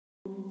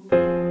What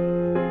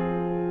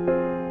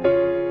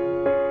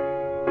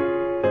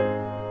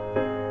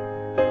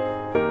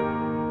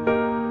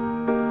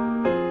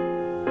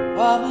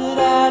would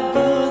I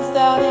do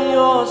without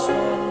your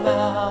smart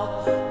mouth,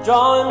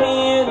 drawing me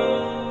in,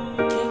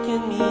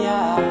 kicking me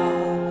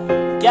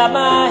out? Got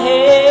my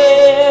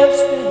head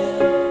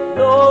spinning,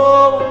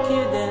 no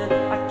kidding,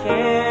 I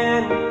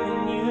can't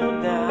pin you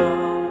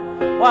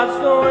down. What's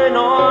going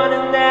on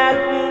in that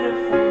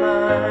beautiful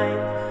mind?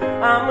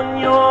 I'm on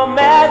your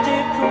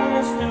magical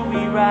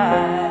mystery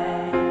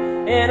ride,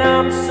 and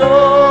I'm so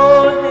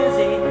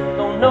dizzy,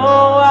 don't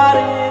know how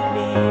to hit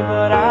me,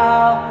 but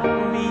I'll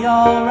be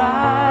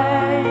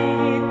alright.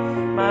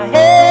 My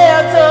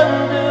head's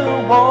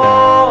under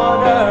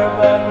water,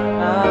 but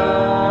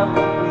I'm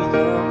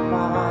breathing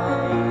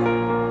fine.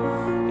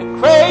 You're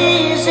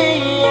crazy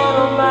and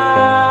I'm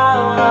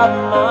out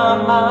of my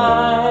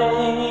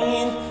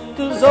mind,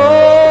 'cause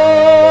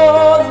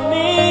all of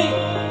me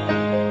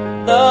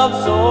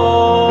loves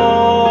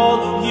all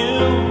of you.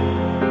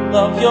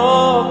 Love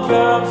your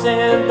curves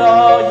and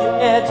all your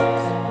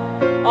edges,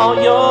 all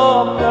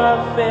your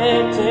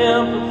perfect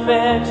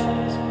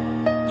imperfections.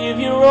 Give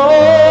your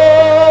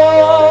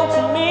all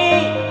to me,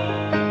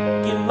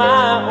 give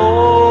my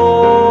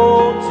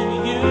all to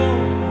you.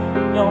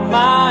 You're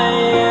my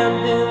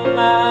end and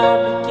my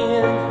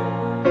beginning.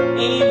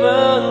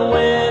 Even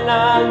when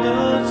I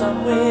lose, I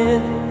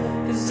win,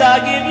 'cause I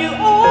give you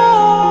all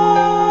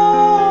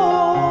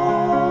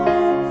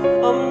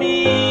of me.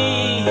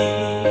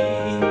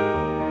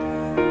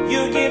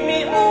 You give me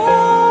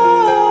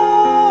all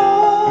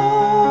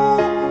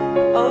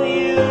of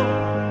you.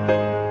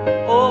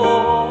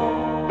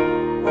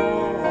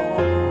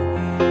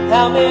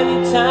 How many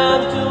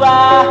times do I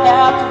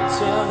have to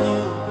tell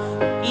you?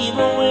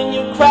 Even when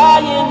you're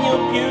crying,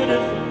 you're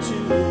beautiful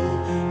too.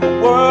 The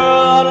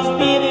world is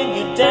beating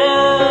you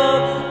down,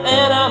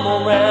 and I'm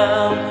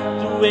around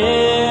through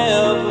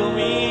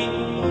every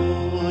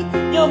mood.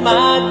 You're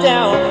my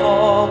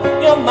downfall,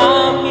 you're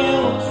my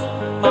muse,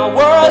 my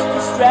worst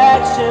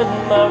distraction,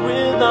 my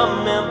rhythm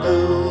and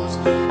blues.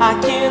 I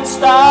can't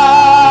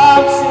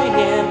stop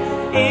singing,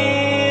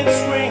 it's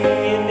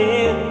ringing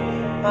in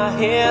my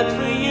head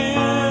for you.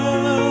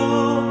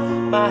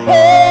 My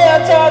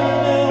head's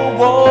under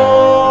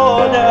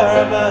water,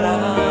 but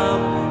I'm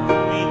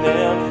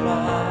breathing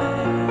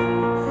fine.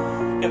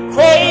 You're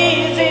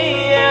crazy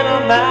and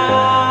I'm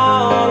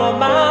out of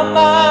my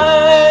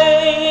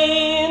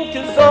mind,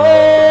 'cause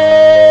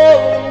all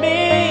of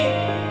me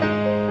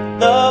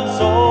loves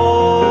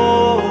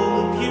all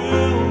of you.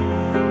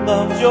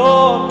 Loves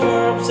your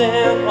curves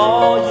and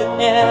all your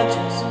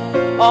edges,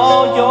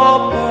 all your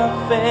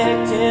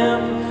perfect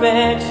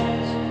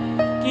imperfections.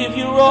 Give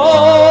your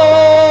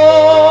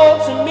all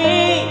to me,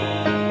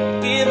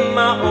 give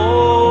my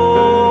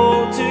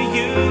all to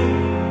you.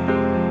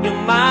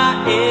 You're my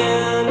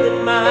end and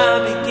my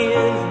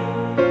beginning.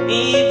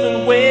 Even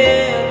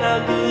when I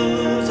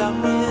lose, I'm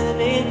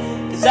winning,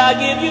 'cause I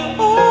give you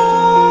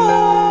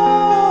all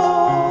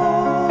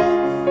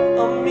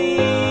of me.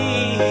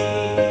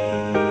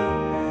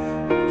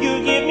 You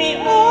give me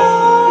all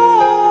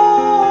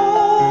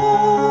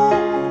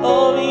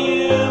of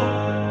you,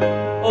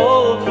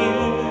 all of you.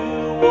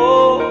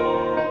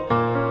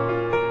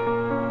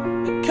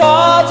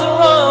 Cards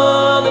are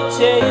on the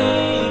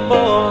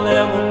table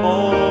and we're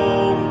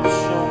both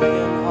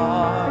showing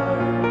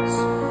hearts,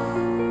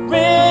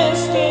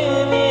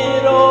 risking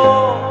it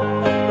all.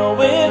 I know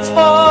it's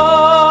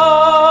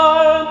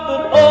hard,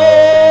 but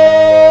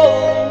all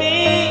of me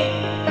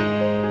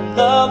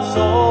loves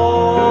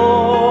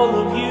all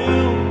of you.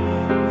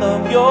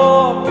 Love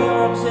your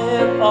curves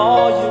and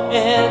all your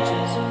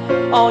edges,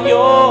 all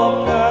your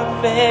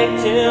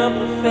perfect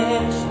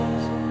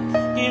imperfections.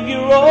 Give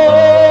your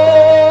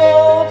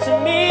all to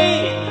me,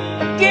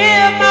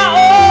 give my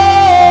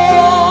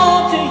all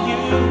to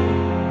you.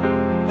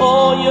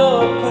 All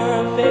your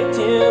perfect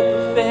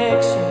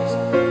imperfections,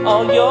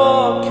 all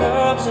your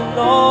curves and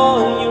all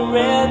your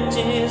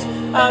edges,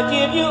 I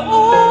give you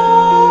all.